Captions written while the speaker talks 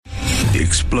The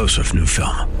explosive new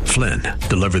film, Flynn,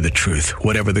 deliver the truth,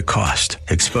 whatever the cost.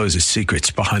 Exposes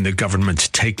secrets behind the government's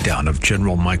takedown of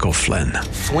General Michael Flynn.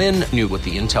 Flynn knew what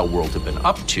the intel world had been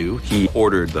up to. He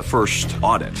ordered the first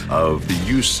audit of the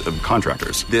use of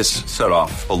contractors. This set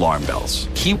off alarm bells.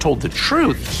 He told the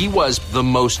truth. He was the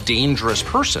most dangerous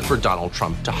person for Donald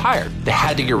Trump to hire. They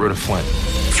had to get rid of Flynn.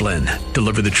 Flynn,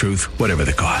 deliver the truth, whatever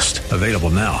the cost. Available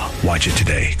now. Watch it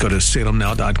today. Go to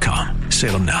salemnow.com.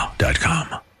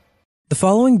 salemnow.com. The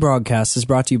following broadcast is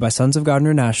brought to you by Sons of God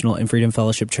International and Freedom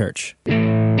Fellowship Church. Hello,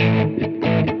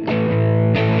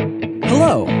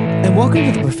 and welcome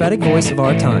to the prophetic voice of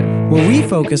our time, where we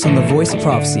focus on the voice of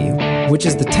prophecy, which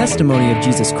is the testimony of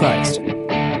Jesus Christ.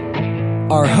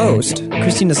 Our host,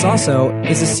 Christina Sasso,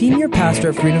 is a senior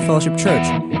pastor at Freedom Fellowship Church.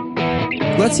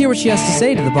 Let's hear what she has to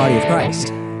say to the body of Christ.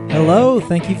 Hello,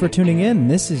 thank you for tuning in.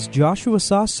 This is Joshua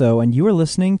Sasso, and you are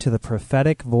listening to the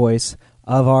prophetic voice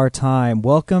of our time.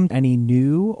 Welcome any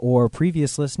new or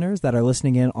previous listeners that are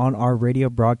listening in on our radio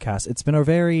broadcast. It's been a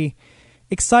very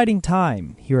exciting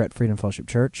time here at Freedom Fellowship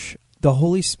Church. The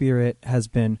Holy Spirit has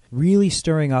been really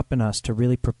stirring up in us to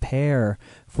really prepare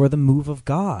for the move of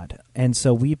God. And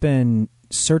so we've been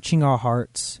searching our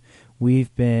hearts.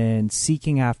 We've been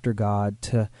seeking after God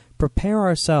to prepare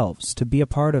ourselves to be a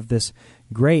part of this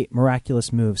great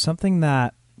miraculous move, something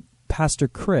that Pastor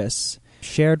Chris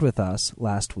shared with us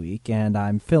last week, and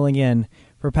I'm filling in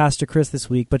for Pastor Chris this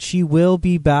week, but she will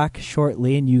be back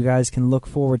shortly, and you guys can look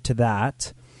forward to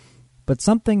that. But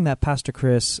something that Pastor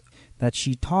Chris, that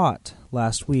she taught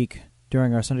last week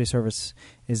during our Sunday service,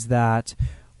 is that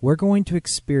we're going to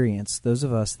experience, those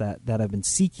of us that have been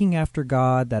seeking after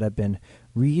God, that have been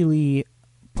really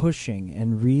pushing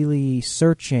and really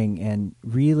searching and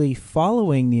really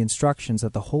following the instructions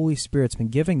that the Holy Spirit's been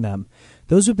giving them,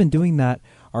 those who've been doing that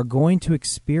are going to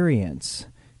experience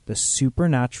the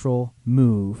supernatural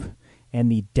move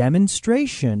and the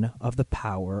demonstration of the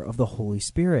power of the Holy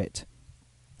Spirit,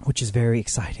 which is very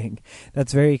exciting.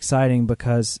 That's very exciting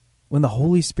because when the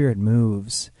Holy Spirit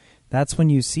moves, that's when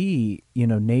you see,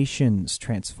 nations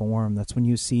transform. That's when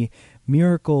you see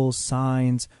miracles,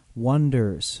 signs,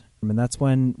 wonders. And that's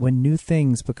when new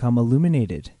things become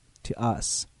illuminated to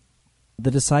us. The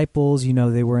disciples,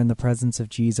 they were in the presence of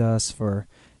Jesus for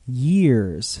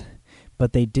years,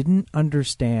 but they didn't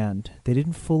understand. They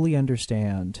didn't fully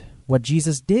understand what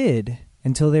Jesus did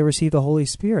until they received the Holy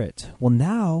Spirit. Well,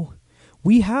 now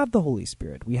we have the Holy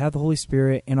Spirit. We have the Holy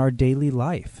Spirit in our daily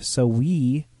life. So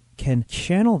we can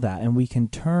channel that and we can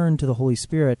turn to the Holy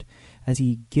Spirit as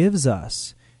He gives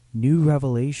us new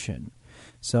revelation.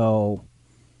 So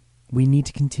we need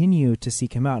to continue to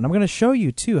seek Him out. And I'm going to show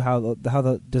you, too, how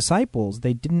the disciples,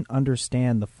 they didn't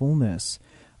understand the fullness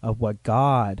of what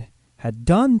God had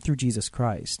done through Jesus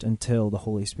Christ until the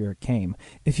Holy Spirit came.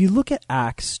 If you look at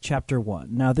Acts chapter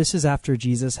 1, now this is after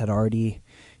Jesus had already,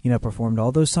 performed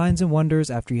all those signs and wonders,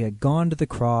 after He had gone to the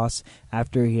cross,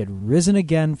 after He had risen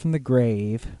again from the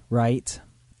grave, right?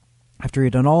 After He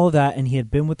had done all of that and He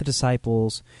had been with the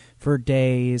disciples for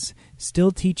days,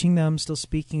 still teaching them, still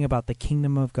speaking about the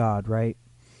kingdom of God, right?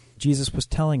 Jesus was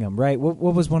telling them, right? What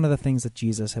was one of the things that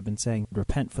Jesus had been saying?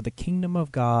 Repent, for the kingdom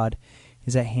of God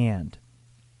is at hand.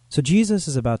 So Jesus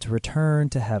is about to return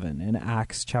to heaven in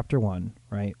Acts chapter 1,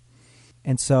 right?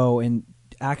 And so in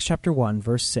Acts chapter 1,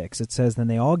 verse 6, it says, "Then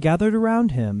they all gathered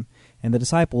around Him, and the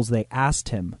disciples, they asked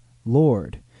Him,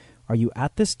 'Lord, are you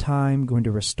at this time going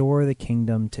to restore the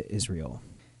kingdom to Israel?'"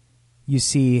 You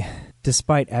see,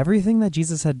 despite everything that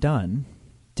Jesus had done,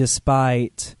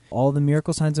 despite all the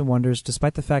miracle signs and wonders,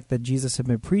 despite the fact that Jesus had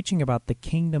been preaching about the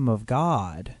kingdom of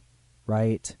God,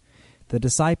 right? The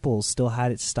disciples still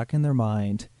had it stuck in their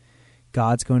mind.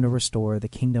 God's going to restore the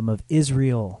kingdom of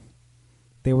Israel.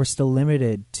 They were still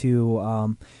limited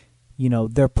to,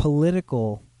 their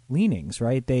political leanings,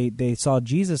 right? They saw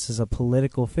Jesus as a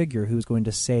political figure who was going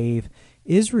to save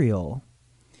Israel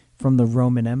from the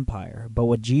Roman Empire. But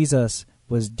what Jesus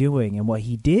was doing and what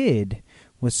He did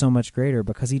was so much greater,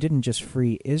 because He didn't just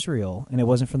free Israel, and it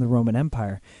wasn't from the Roman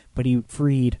Empire, but He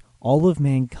freed all of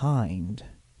mankind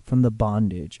from the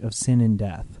bondage of sin and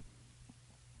death.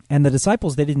 And the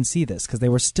disciples, they didn't see this because they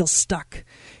were still stuck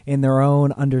in their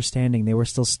own understanding. They were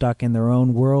still stuck in their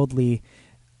own worldly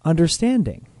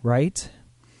understanding, right?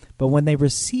 But when they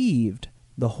received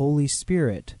the Holy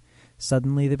Spirit,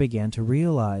 suddenly they began to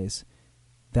realize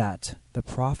that the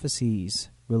prophecies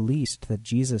released, that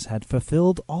Jesus had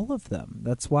fulfilled all of them.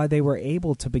 That's why they were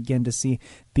able to begin to see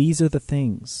these are the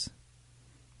things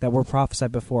that were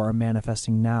prophesied before are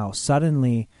manifesting now.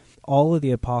 Suddenly, all of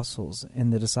the apostles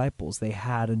and the disciples, they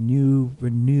had a new,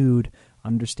 renewed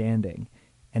understanding.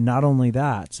 And not only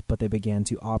that, but they began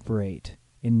to operate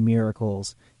in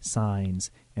miracles,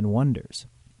 signs, and wonders.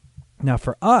 Now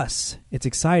for us, it's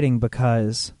exciting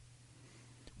because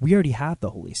we already have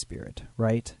the Holy Spirit,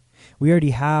 right? We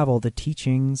already have all the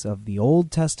teachings of the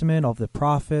Old Testament, of the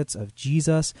prophets, of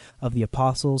Jesus, of the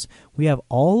apostles. We have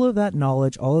all of that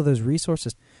knowledge, all of those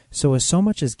resources. So as so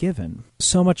much is given,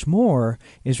 so much more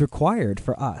is required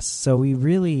for us. So we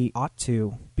really ought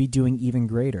to be doing even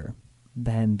greater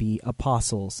than the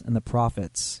apostles and the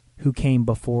prophets who came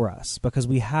before us, because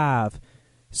we have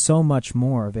so much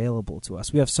more available to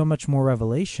us. We have so much more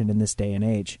revelation in this day and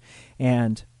age.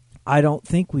 And I don't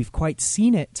think we've quite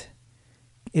seen it.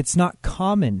 It's not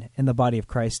common in the body of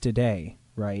Christ today,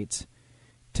 right,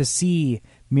 to see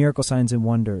miracle signs and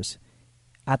wonders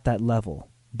at that level.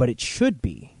 But it should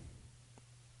be.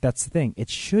 That's the thing. It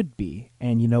should be.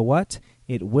 And you know what?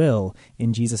 It will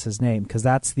in Jesus' name, because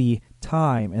that's the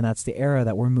time and that's the era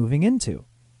that we're moving into.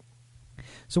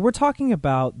 So we're talking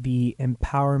about the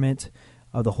empowerment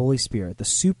of the Holy Spirit, the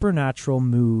supernatural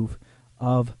move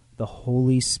of the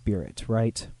Holy Spirit,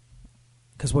 right?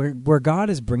 Because where God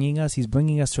is bringing us, he's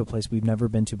bringing us to a place we've never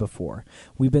been to before.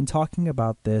 We've been talking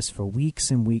about this for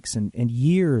weeks and weeks and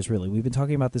years, really. We've been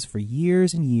talking about this for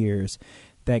years and years,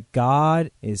 that God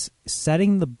is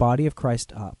setting the body of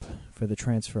Christ up for the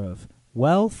transfer of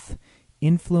wealth,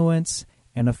 influence,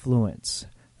 and affluence.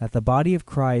 That the body of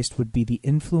Christ would be the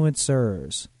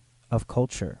influencers of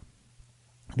culture,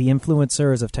 the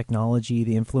influencers of technology,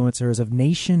 the influencers of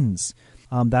nations.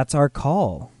 That's our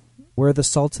call. We're the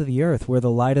salt of the earth. We're the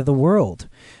light of the world.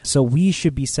 So we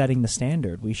should be setting the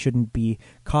standard. We shouldn't be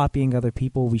copying other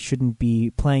people. We shouldn't be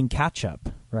playing catch-up,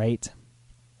 right?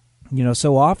 You know,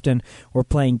 so often we're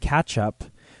playing catch-up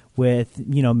with,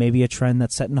 you know, maybe a trend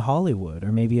that's set in Hollywood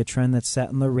or maybe a trend that's set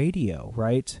on the radio,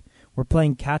 right? We're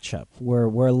playing catch-up.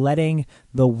 We're letting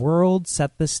the world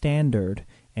set the standard,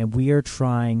 and we are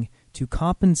trying to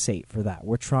compensate for that.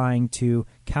 We're trying to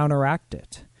counteract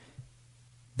it.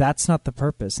 That's not the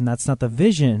purpose, and that's not the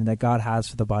vision that God has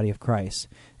for the body of Christ.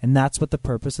 And that's what the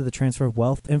purpose of the transfer of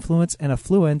wealth, influence, and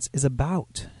affluence is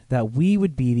about, that we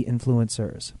would be the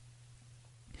influencers.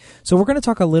 So we're going to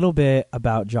talk a little bit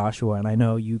about Joshua, and I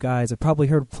know you guys have probably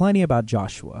heard plenty about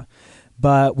Joshua,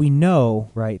 but we know,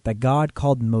 right, that God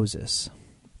called Moses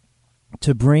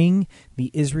to bring the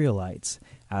Israelites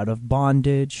out of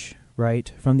bondage,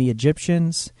 right, from the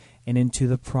Egyptians and into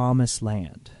the promised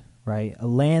land. Right? A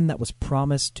land that was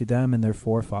promised to them and their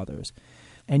forefathers.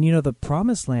 And you know, the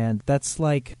promised land, that's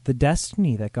like the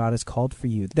destiny that God has called for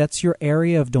you. That's your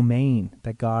area of domain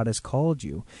that God has called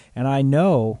you. And I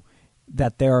know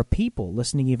that there are people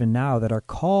listening even now that are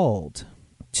called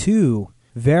to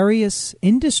various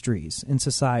industries in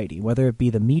society, whether it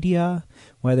be the media,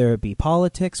 whether it be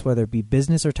politics, whether it be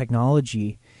business or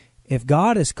technology. If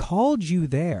God has called you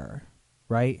there,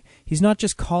 right? He's not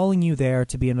just calling you there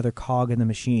to be another cog in the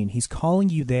machine. He's calling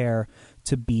you there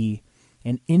to be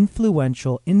an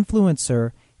influential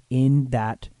influencer in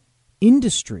that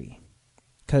industry,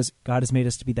 because God has made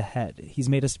us to be the head. He's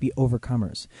made us to be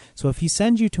overcomers. So if he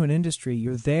sends you to an industry,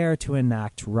 you're there to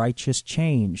enact righteous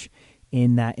change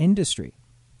in that industry.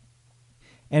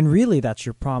 And really, that's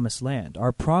your promised land.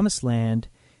 Our promised land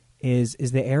is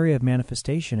the area of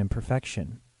manifestation and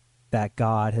perfection that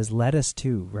God has led us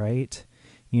to, right?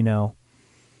 You know,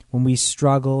 when we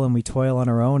struggle and we toil on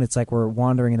our own, it's like we're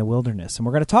wandering in the wilderness. And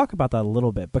we're going to talk about that a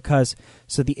little bit because,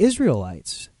 so the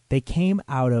Israelites, they came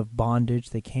out of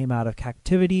bondage, they came out of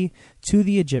captivity to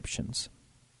the Egyptians.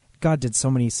 God did so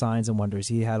many signs and wonders.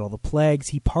 He had all the plagues.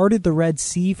 He parted the Red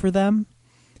Sea for them,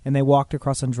 and they walked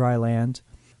across on dry land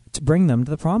to bring them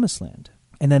to the promised land.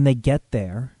 And then they get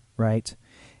there, right?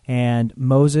 And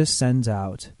Moses sends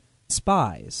out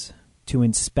spies to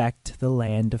inspect the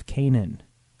land of Canaan.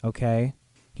 Okay?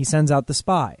 He sends out the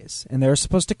spies, and they're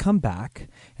supposed to come back,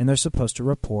 and they're supposed to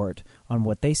report on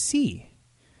what they see.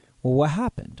 Well, what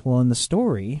happened? Well, in the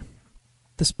story,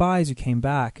 the spies who came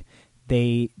back,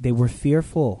 they were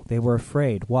fearful. They were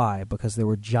afraid. Why? Because there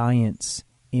were giants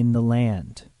in the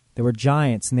land. There were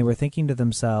giants, and they were thinking to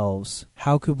themselves,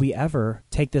 how could we ever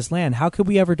take this land? How could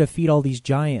we ever defeat all these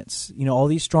giants? You know, all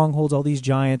these strongholds, all these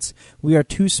giants. We are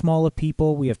too small a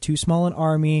people. We have too small an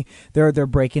army. They're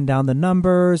breaking down the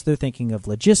numbers. They're thinking of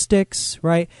logistics,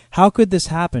 right? How could this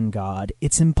happen, God?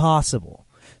 It's impossible.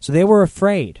 So they were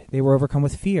afraid. They were overcome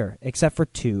with fear, except for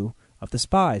two of the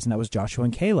spies, and that was Joshua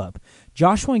and Caleb.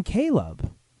 Joshua and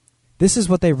Caleb, this is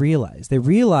what they realized. They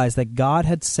realized that God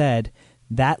had said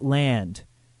that land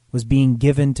was being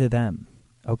given to them,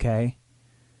 okay?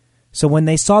 So when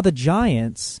they saw the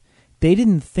giants, they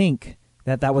didn't think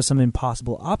that that was some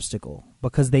impossible obstacle,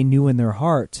 because they knew in their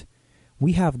heart,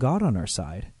 we have God on our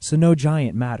side, so no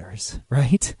giant matters,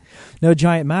 right? No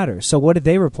giant matters. So what did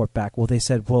they report back? Well, they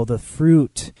said, well, the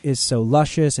fruit is so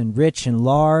luscious and rich and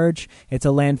large. It's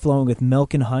a land flowing with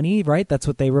milk and honey, right? That's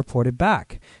what they reported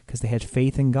back because they had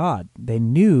faith in God. They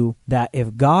knew that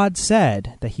if God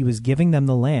said that he was giving them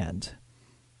the land,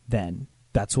 then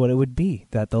that's what it would be,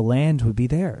 that the land would be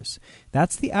theirs.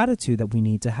 That's the attitude that we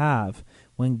need to have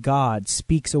when God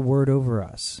speaks a word over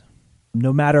us.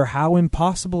 No matter how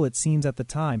impossible it seems at the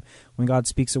time, when God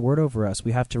speaks a word over us,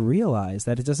 we have to realize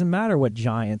that it doesn't matter what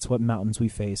giants, what mountains we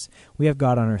face. We have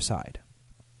God on our side.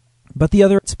 But the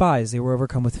other spies, they were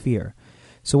overcome with fear.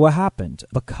 So what happened?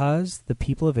 Because the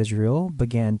people of Israel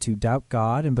began to doubt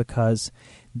God and because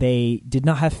they did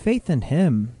not have faith in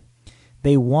him,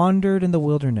 they wandered in the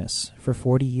wilderness for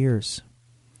 40 years.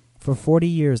 For 40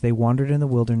 years, they wandered in the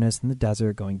wilderness in the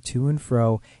desert, going to and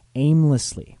fro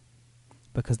aimlessly,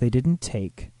 because they didn't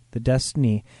take the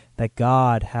destiny that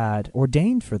God had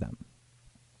ordained for them,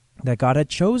 that God had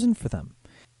chosen for them,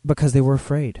 because they were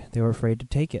afraid. They were afraid to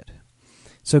take it.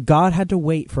 So God had to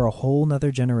wait for a whole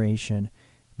nother generation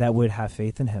that would have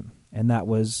faith in him, and that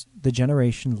was the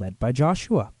generation led by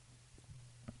Joshua.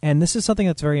 And this is something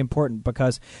that's very important,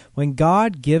 because when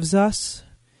God gives us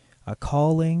a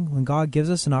calling, when God gives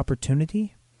us an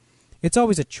opportunity, it's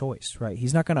always a choice, right?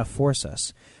 He's not going to force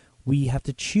us. We have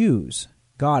to choose.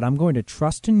 God, I'm going to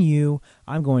trust in you.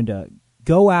 I'm going to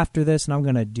go after this, and I'm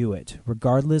going to do it,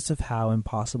 regardless of how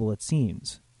impossible it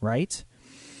seems, right?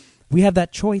 We have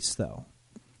that choice, though.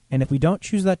 And if we don't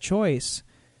choose that choice,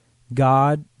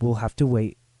 God will have to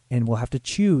wait, and we'll have to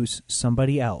choose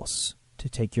somebody else to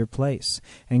take your place.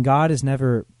 And God is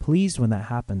never pleased when that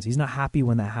happens. He's not happy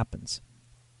when that happens.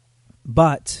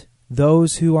 But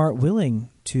those who aren't willing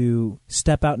to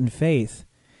step out in faith,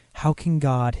 how can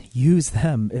God use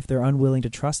them if they're unwilling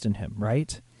to trust in him,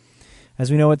 right?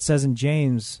 As we know, it says in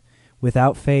James,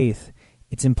 without faith,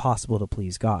 it's impossible to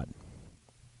please God.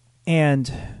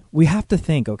 And we have to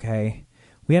think, okay,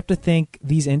 we have to think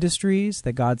these industries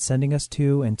that God's sending us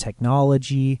to, in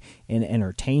technology, in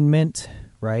entertainment,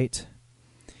 right?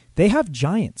 They have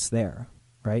giants there,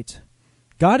 right?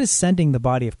 God is sending the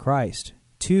body of Christ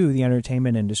to the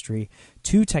entertainment industry,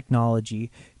 to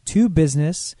technology, to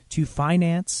business, to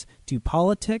finance, to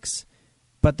politics.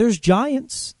 But there's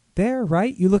giants there,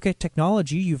 right? You look at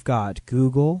technology, you've got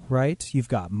Google, right? You've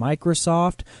got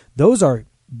Microsoft. Those are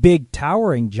big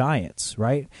towering giants,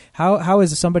 right? How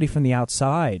is somebody from the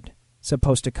outside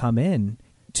supposed to come in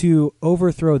to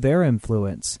overthrow their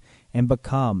influence and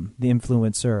become the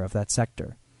influencer of that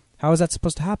sector? How is that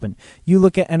supposed to happen? You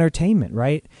look at entertainment,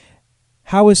 right?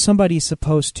 How is somebody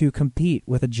supposed to compete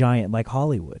with a giant like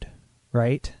Hollywood,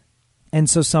 right? And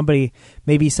so somebody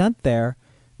maybe sent there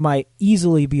might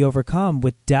easily be overcome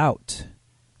with doubt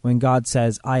when God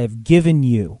says, I have given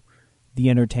you the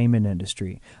entertainment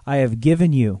industry. I have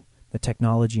given you the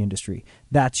technology industry.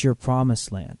 That's your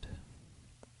promised land.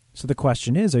 So the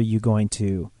question is, are you going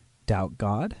to doubt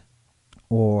God,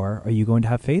 or are you going to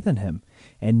have faith in him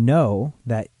and know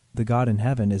that the God in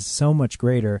heaven is so much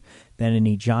greater than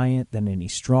any giant, than any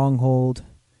stronghold,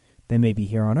 than maybe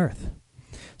here on earth?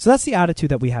 So that's the attitude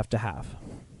that we have to have.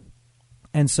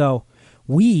 And so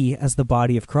we, as the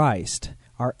body of Christ,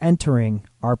 are entering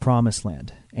our promised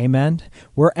land. Amen?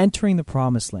 We're entering the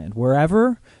promised land.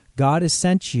 Wherever God has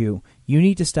sent you, you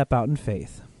need to step out in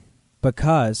faith,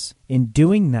 because in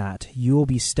doing that, you will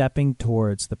be stepping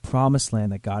towards the promised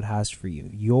land that God has for you,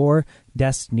 your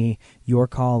destiny, your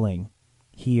calling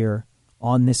here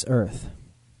on this earth.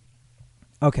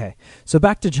 Okay, so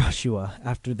back to Joshua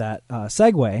after that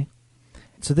segue.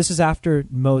 So this is after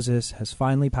Moses has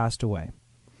finally passed away.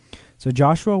 So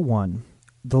Joshua 1,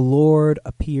 the Lord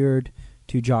appeared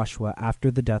to Joshua after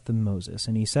the death of Moses.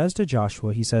 And he says to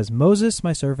Joshua, he says, Moses,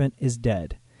 my servant, is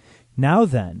dead. Now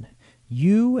then,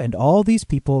 you and all these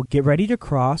people get ready to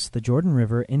cross the Jordan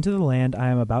River into the land I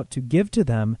am about to give to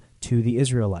them, to the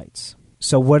Israelites.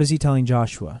 So what is he telling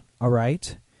Joshua? All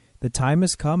right, the time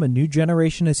has come, a new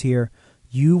generation is here.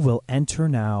 You will enter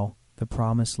now the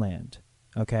promised land,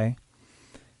 okay?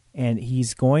 And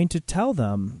he's going to tell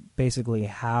them basically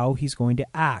how he's going to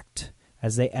act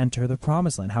as they enter the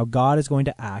promised land, how God is going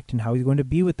to act and how he's going to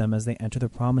be with them as they enter the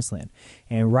promised land.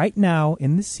 And right now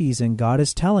in this season, God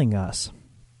is telling us,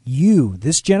 you,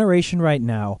 this generation right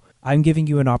now, I'm giving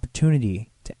you an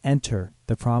opportunity to enter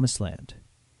the promised land.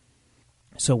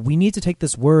 So we need to take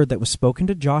this word that was spoken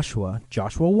to Joshua,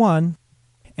 Joshua 1,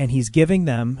 and he's giving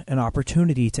them an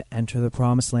opportunity to enter the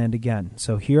promised land again.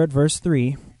 So here at verse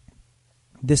 3,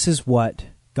 this is what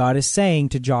God is saying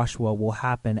to Joshua will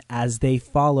happen as they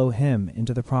follow him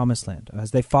into the promised land,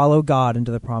 as they follow God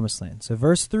into the promised land. So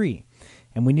verse 3,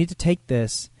 and we need to take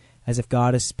this as if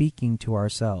God is speaking to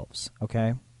ourselves,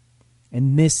 okay,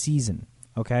 in this season,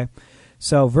 okay?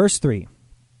 So verse 3,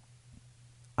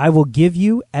 I will give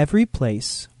you every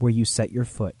place where you set your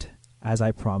foot, as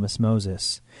I promised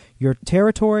Moses. Your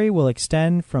territory will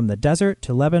extend from the desert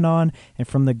to Lebanon, and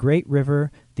from the great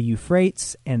river, the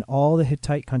Euphrates, and all the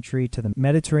Hittite country to the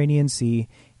Mediterranean Sea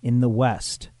in the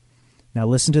west. Now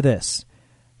listen to this.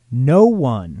 No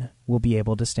one will be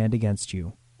able to stand against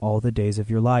you all the days of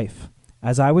your life.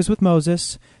 As I was with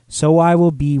Moses, so I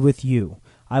will be with you.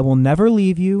 I will never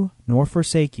leave you nor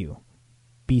forsake you.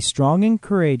 Be strong and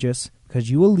courageous, because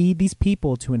you will lead these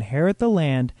people to inherit the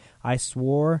land I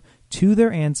swore to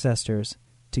their ancestors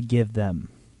to give them.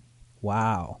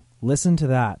 Wow. Listen to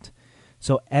that.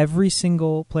 So every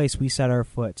single place we set our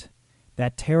foot,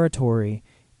 that territory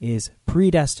is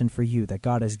predestined for you, that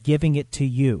God is giving it to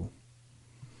you.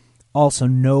 Also,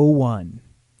 no one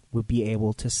will be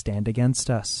able to stand against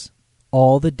us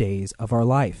all the days of our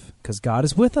life, because God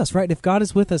is with us, right? If God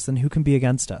is with us, then who can be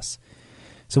against us?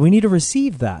 So we need to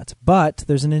receive that, but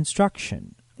there's an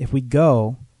instruction. If we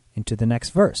go into the next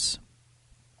verse,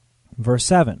 verse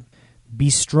 7, be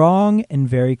strong and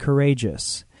very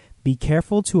courageous. Be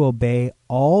careful to obey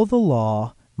all the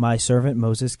law my servant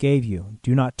Moses gave you.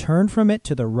 Do not turn from it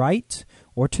to the right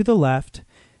or to the left,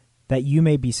 that you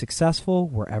may be successful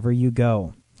wherever you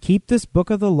go. Keep this book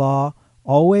of the law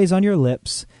always on your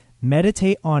lips.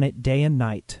 Meditate on it day and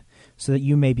night, so that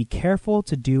you may be careful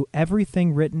to do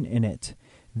everything written in it.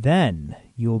 Then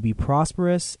you will be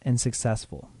prosperous and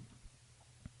successful.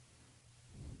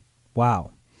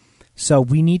 Wow. So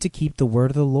we need to keep the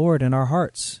word of the Lord in our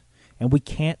hearts, and we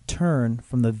can't turn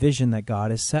from the vision that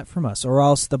God has set from us, or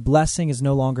else the blessing is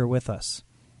no longer with us.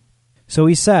 So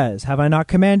he says, have I not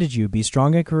commanded you, be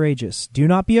strong and courageous? Do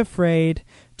not be afraid,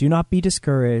 do not be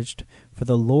discouraged, for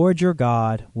the Lord your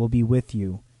God will be with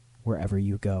you wherever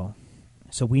you go.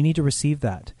 So we need to receive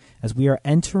that as we are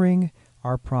entering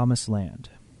our promised land.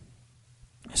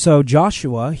 So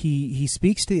Joshua, he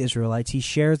speaks to the Israelites, he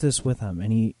shares this with them,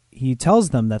 and he tells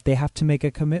them that they have to make a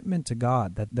commitment to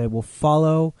God, that they will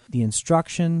follow the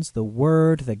instructions, the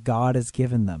word that God has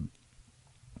given them.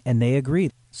 And they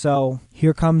agree. So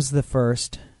here comes the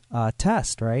first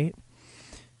test, right?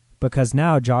 Because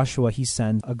now Joshua, he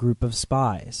sends a group of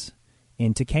spies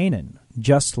into Canaan,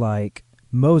 just like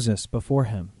Moses before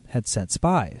him had sent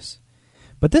spies.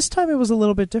 But this time it was a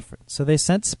little bit different. So they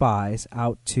sent spies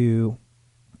out to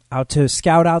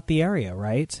scout out the area,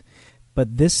 right?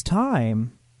 But this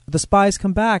time the spies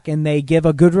come back and they give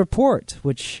a good report,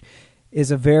 which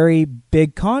is a very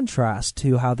big contrast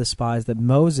to how the spies that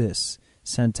Moses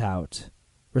sent out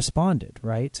responded,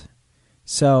 right?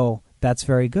 So that's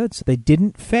very good. So they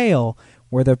didn't fail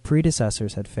where their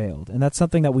predecessors had failed. And that's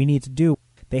something that we need to do.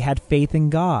 They had faith in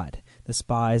God. The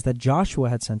spies that Joshua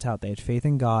had sent out, they had faith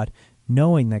in God,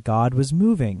 knowing that God was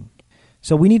moving.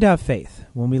 So we need to have faith.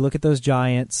 When we look at those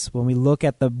giants, when we look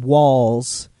at the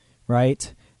walls,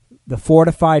 right, the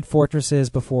fortified fortresses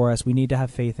before us, we need to have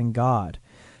faith in God.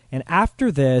 And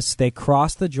after this, they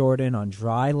crossed the Jordan on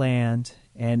dry land,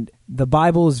 and the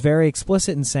Bible is very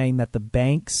explicit in saying that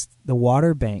the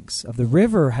water banks of the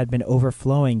river had been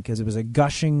overflowing because it was a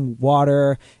gushing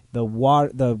water. The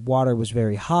water was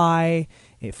very high.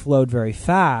 It flowed very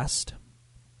fast,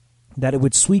 that it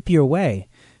would sweep you away.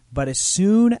 But as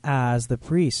soon as the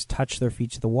priests touched their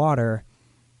feet to the water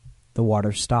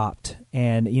stopped.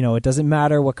 And, it doesn't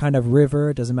matter what kind of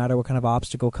river, it doesn't matter what kind of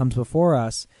obstacle comes before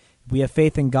us. We have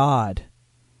faith in God.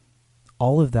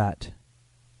 All of that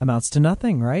amounts to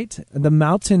nothing, right? The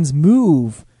mountains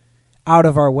move out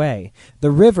of our way.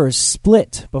 The rivers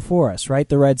split before us, right?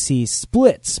 The Red Sea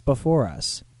splits before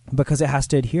us because it has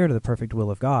to adhere to the perfect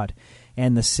will of God.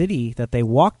 And the city that they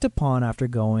walked upon after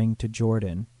going to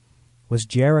Jordan was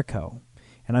Jericho.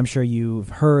 And I'm sure you've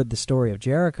heard the story of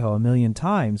Jericho a million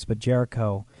times, but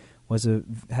Jericho was a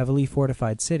heavily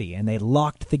fortified city, and they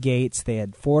locked the gates, they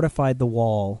had fortified the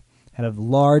wall, had a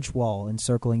large wall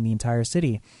encircling the entire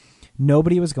city.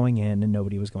 Nobody was going in and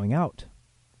nobody was going out.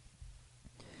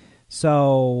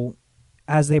 So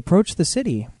as they approached the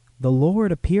city, the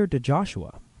Lord appeared to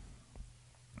Joshua,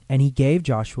 and he gave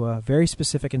Joshua very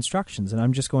specific instructions. And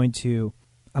I'm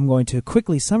going to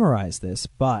quickly summarize this,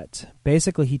 but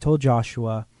basically he told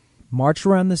Joshua, march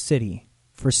around the city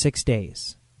for 6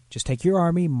 days. Just take your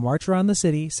army, march around the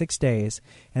city 6 days,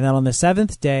 and then on the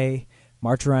seventh day,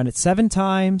 march around it 7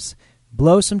 times,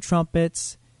 blow some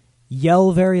trumpets,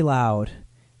 yell very loud,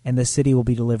 and the city will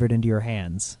be delivered into your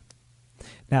hands.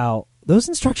 Now, those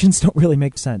instructions don't really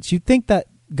make sense. You'd think that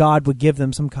God would give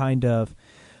them some kind of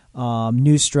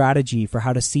new strategy for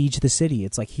how to siege the city.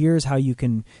 It's like, here's how you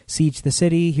can siege the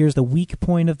city. Here's the weak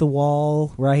point of the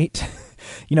wall, right?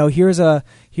 Here's a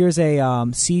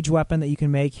siege weapon that you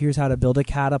can make. Here's how to build a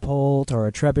catapult or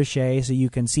a trebuchet so you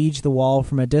can siege the wall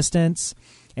from a distance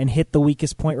and hit the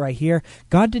weakest point right here.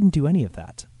 God didn't do any of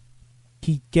that.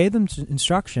 He gave them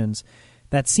instructions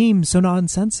that seemed so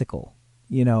nonsensical,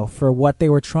 for what they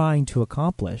were trying to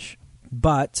accomplish.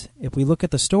 But if we look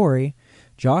at the story,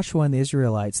 Joshua and the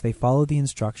Israelites, they followed the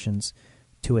instructions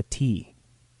to a T.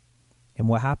 And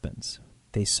what happens?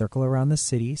 They circle around the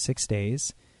city 6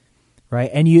 days, right?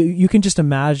 And you can just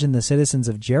imagine the citizens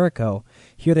of Jericho.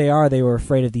 Here they are, they were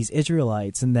afraid of these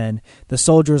Israelites. And then the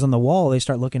soldiers on the wall, they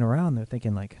start looking around. They're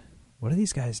thinking like, what are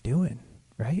these guys doing,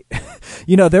 right?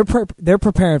 They're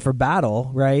preparing for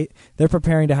battle, right? They're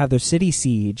preparing to have their city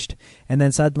sieged. And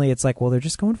then suddenly it's like, well, they're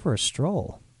just going for a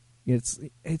stroll.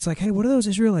 It's like, hey, what are those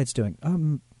Israelites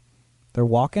doing? They're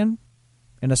walking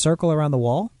in a circle around the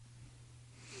wall,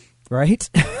 right?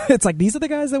 It's like, these are the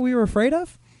guys that we were afraid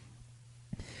of.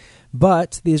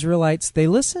 But the Israelites, they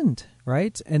listened,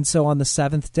 right? And so on the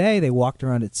 7th day, they walked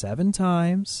around it 7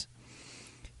 times.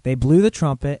 They blew the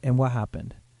trumpet, and what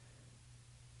happened?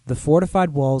 The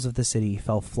fortified walls of the city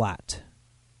fell flat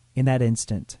in that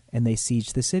instant, and they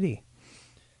sieged the city.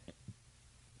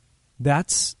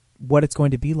 That's what it's going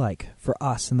to be like for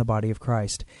us in the body of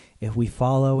Christ if we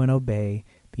follow and obey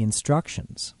the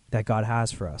instructions that God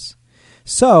has for us.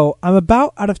 So I'm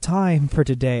about out of time for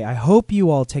today. I hope you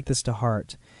all take this to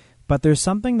heart, but there's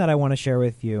something that I want to share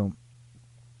with you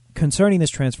concerning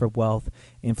this transfer of wealth,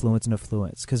 influence, and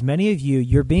affluence, because many of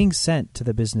you're being sent to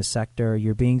the business sector,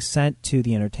 you're being sent to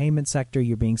the entertainment sector,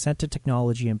 you're being sent to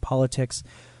technology and politics.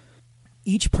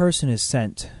 Each person is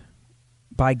sent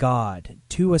by God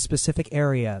to a specific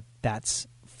area that's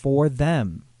for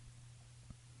them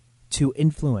to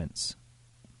influence.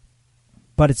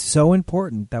 But it's so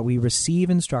important that we receive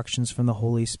instructions from the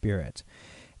Holy Spirit.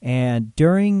 And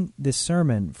during this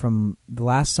sermon from the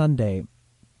last Sunday,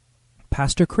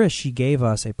 Pastor Chris, she gave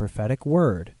us a prophetic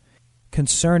word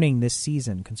concerning this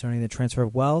season, concerning the transfer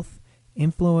of wealth,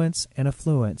 influence, and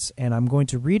affluence. And I'm going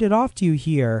to read it off to you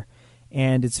here.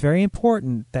 And it's very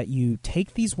important that you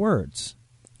take these words,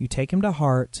 you take them to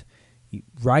heart, you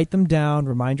write them down,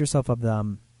 remind yourself of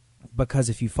them, because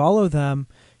if you follow them,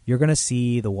 you're going to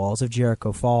see the walls of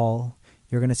Jericho fall.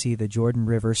 You're going to see the Jordan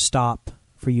River stop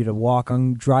for you to walk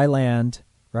on dry land,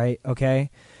 right? Okay?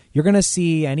 You're going to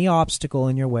see any obstacle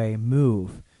in your way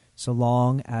move so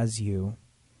long as you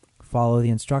follow the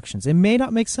instructions. It may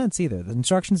not make sense either. The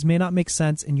instructions may not make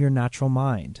sense in your natural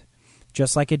mind,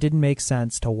 just like it didn't make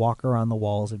sense to walk around the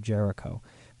walls of Jericho.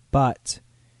 But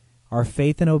our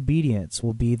faith and obedience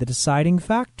will be the deciding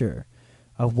factor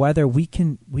of whether we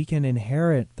can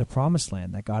inherit the promised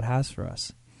land that God has for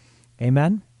us.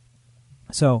 Amen?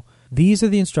 So these are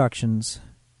the instructions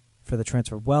for the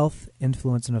transfer of wealth,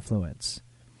 influence, and affluence.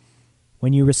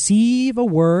 When you receive a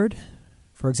word,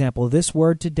 for example, this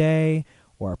word today,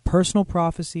 or a personal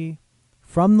prophecy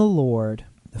from the Lord,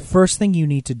 the first thing you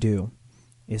need to do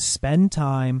is spend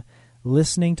time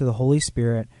listening to the Holy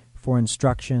Spirit for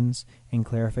instructions and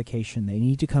clarification. They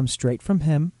need to come straight from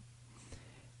Him,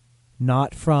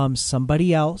 not from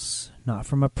somebody else, not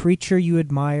from a preacher you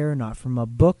admire, not from a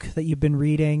book that you've been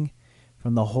reading,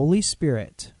 from the Holy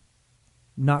Spirit,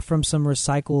 not from some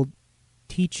recycled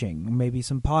teaching, maybe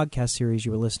some podcast series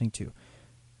you were listening to.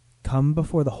 Come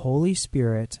before the Holy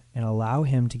Spirit and allow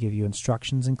Him to give you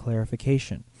instructions and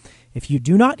clarification. If you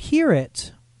do not hear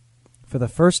it for the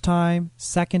first time,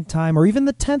 second time, or even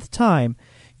the 10th time,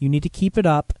 you need to keep it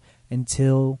up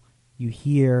until you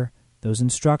hear those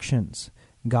instructions.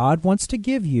 God wants to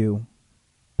give you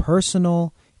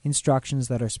personal instructions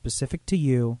that are specific to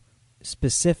you,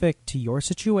 specific to your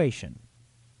situation.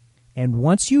 And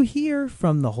once you hear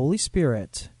from the Holy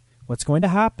Spirit, what's going to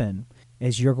happen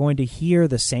is you're going to hear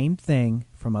the same thing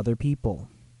from other people,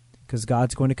 because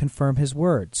God's going to confirm His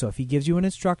word. So if He gives you an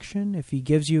instruction, if He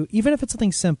gives you, even if it's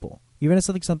something simple,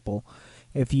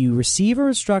 if you receive an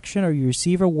instruction or you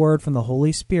receive a word from the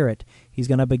Holy Spirit, He's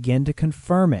going to begin to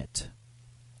confirm it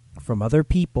from other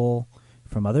people,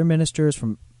 from other ministers,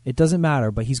 it doesn't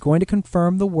matter, but He's going to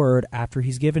confirm the word after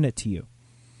He's given it to you.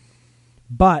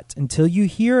 But until you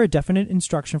hear a definite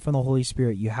instruction from the Holy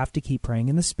Spirit, you have to keep praying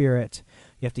in the Spirit.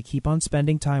 You have to keep on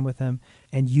spending time with Him,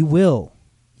 and you will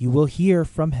hear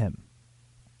from Him.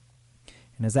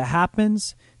 And as that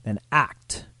happens, then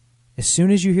act. As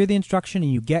soon as you hear the instruction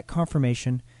and you get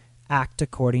confirmation, act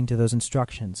according to those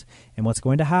instructions. And what's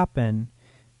going to happen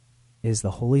is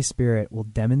the Holy Spirit will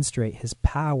demonstrate his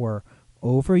power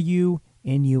over you,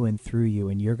 in you, and through you,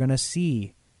 and you're going to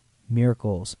see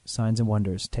miracles, signs, and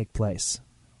wonders take place.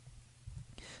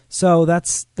 So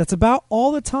that's about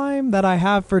all the time that I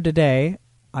have for today.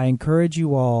 I encourage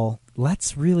you all,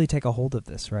 let's really take a hold of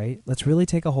this, right? Let's really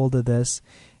take a hold of this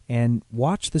and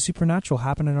watch the supernatural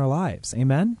happen in our lives.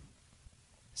 Amen?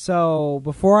 So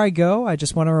before I go, I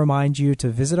just want to remind you to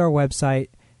visit our website,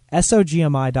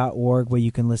 sogmi.org, where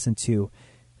you can listen to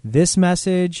this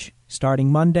message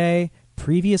starting Monday,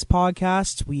 previous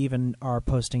podcasts. We even are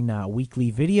posting now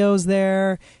weekly videos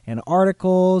there and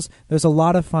articles. There's a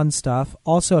lot of fun stuff.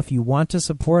 Also, if you want to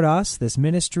support us, this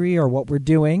ministry, or what we're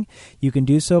doing, you can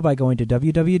do so by going to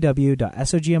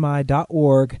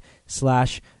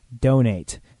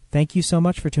www.sogmi.org/donate. Thank you so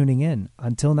much for tuning in.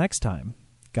 Until next time,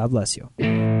 God bless you.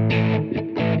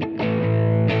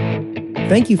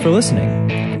 Thank you for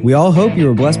listening. We all hope you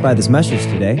were blessed by this message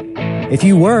today. If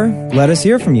you were, let us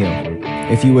hear from you.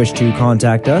 If you wish to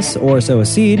contact us or sow a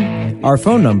seed, our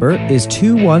phone number is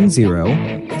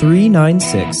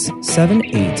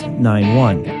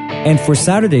 210-396-7891. And for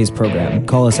Saturday's program,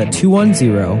 call us at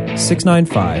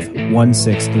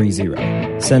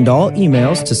 210-695-1630. Send all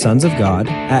emails to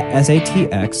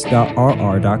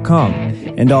sonsofgod@satx.rr.com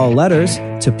and all letters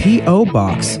to P.O.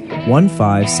 Box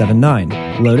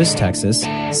 1579, Lotus, Texas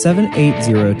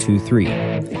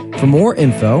 78023. For more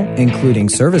info, including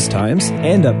service times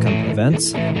and upcoming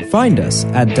events, find us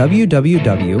at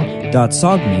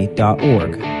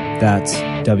www.sogmi.org. That's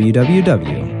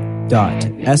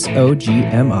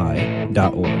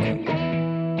www.sogmi.org.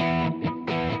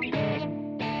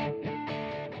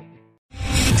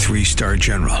 3-star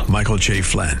General Michael J.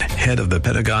 Flynn, head of the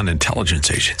Pentagon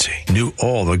Intelligence Agency, knew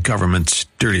all the government's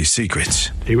dirty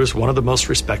secrets. He was one of the most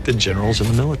respected generals in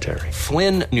the military.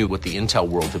 Flynn knew what the intel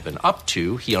world had been up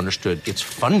to. He understood its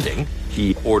funding.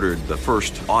 He ordered the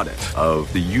first audit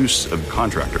of the use of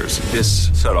contractors. This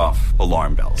set off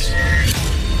alarm bells.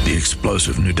 The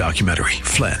explosive new documentary,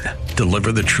 Flynn,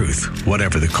 Deliver the Truth,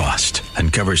 Whatever the Cost,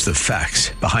 uncovers the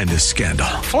facts behind this scandal.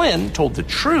 Flynn told the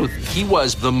truth. He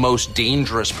was the most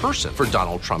dangerous person for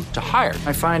Donald Trump to hire.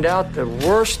 I find out the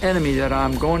worst enemy that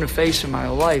I'm going to face in my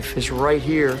life is right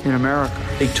here in America.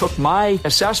 They took my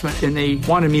assessment and they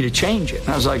wanted me to change it. And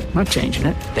I was like, I'm not changing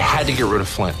it. They had to get rid of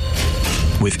Flynn.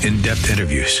 With in-depth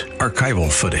interviews,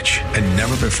 archival footage, and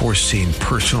never-before-seen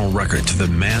personal records of the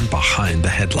man behind the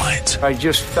headlines. I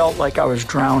just felt like I was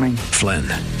drowning. Flynn,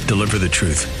 Deliver the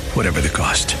Truth, Whatever the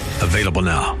Cost. Available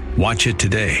now. Watch it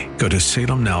today. Go to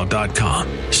salemnow.com.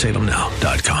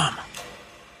 salemnow.com.